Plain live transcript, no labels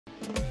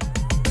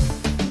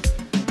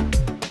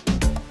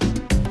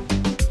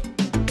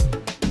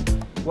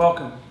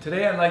Welcome.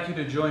 Today I'd like you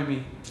to join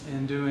me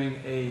in doing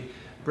a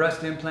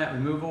breast implant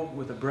removal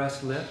with a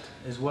breast lift,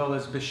 as well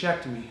as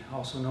bichectommy,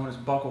 also known as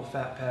buccal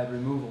fat pad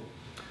removal.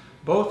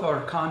 Both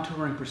are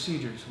contouring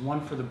procedures,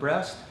 one for the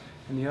breast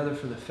and the other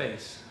for the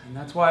face. And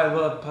that's why I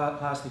love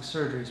plastic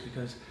surgeries,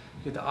 because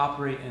you get to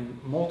operate in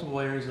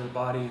multiple areas of the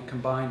body and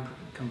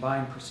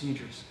combine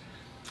procedures.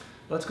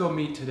 Let's go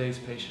meet today's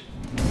patient.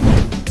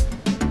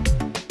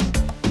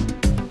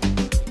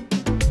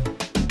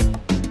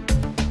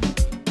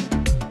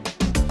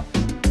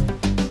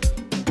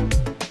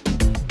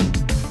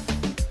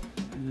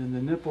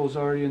 Nipple's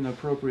already in the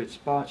appropriate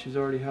spot. She's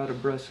already had a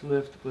breast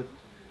lift, but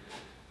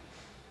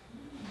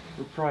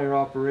her prior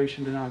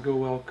operation did not go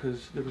well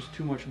because there was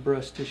too much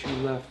breast tissue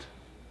left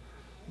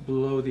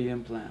below the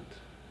implant.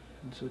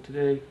 And so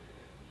today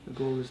the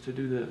goal is to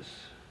do this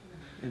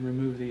and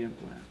remove the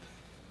implant.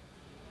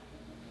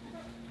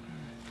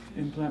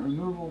 Implant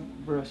removal,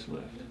 breast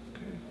lift.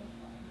 Okay.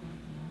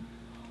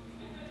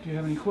 Do you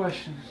have any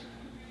questions?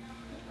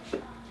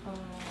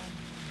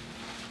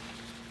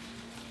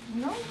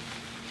 No.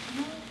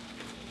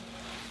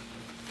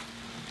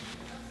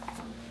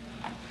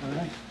 All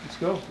right, let's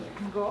go.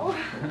 Go.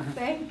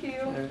 Thank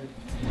you.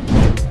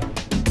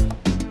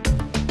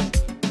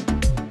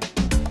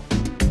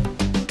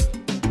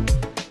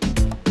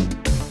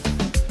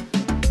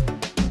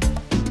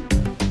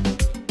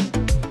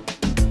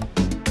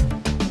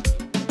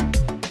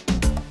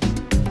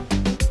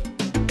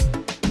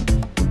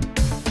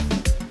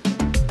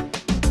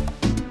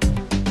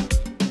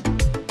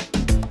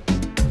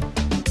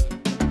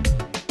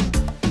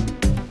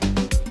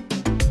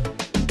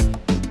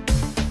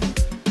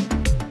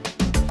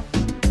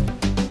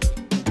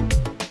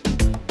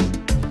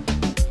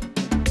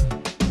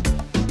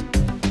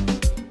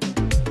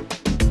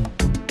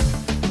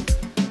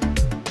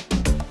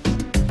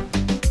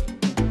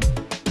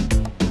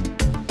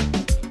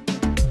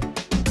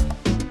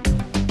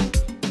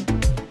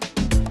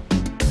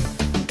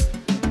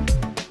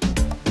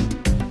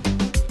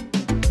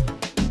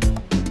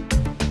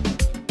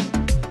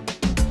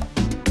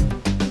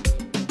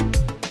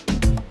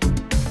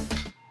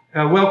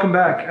 Welcome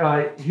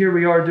back. Here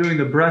we are doing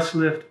the breast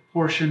lift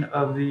portion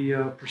of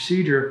the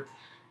procedure,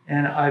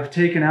 and I've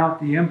taken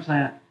out the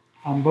implant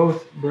on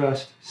both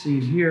breasts,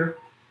 seen here,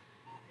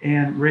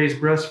 and raised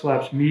breast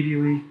flaps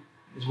medially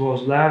as well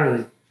as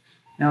laterally.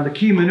 Now the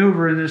key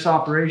maneuver in this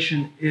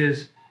operation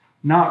is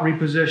not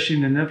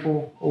repositioning the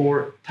nipple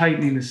or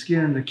tightening the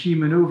skin. The key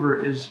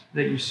maneuver is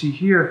that you see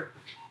here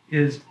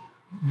is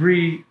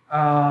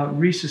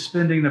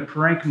resuspending the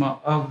parenchyma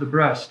of the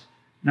breast.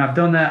 Now I've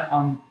done that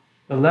on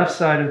the left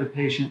side of the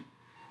patient,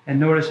 and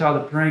notice how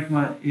the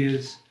parenchyma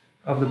is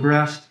of the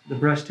breast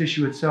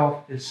tissue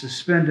itself is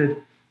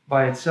suspended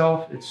by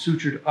itself. It's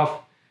sutured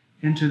up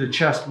into the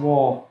chest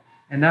wall,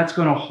 and that's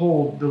going to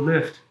hold the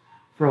lift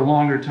for a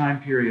longer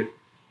time period.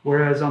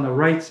 Whereas on the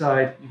right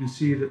side, you can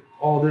see that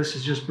all this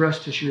is just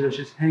breast tissue that's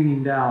just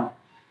hanging down.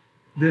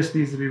 This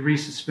needs to be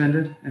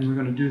resuspended, and we're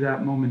going to do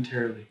that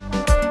momentarily.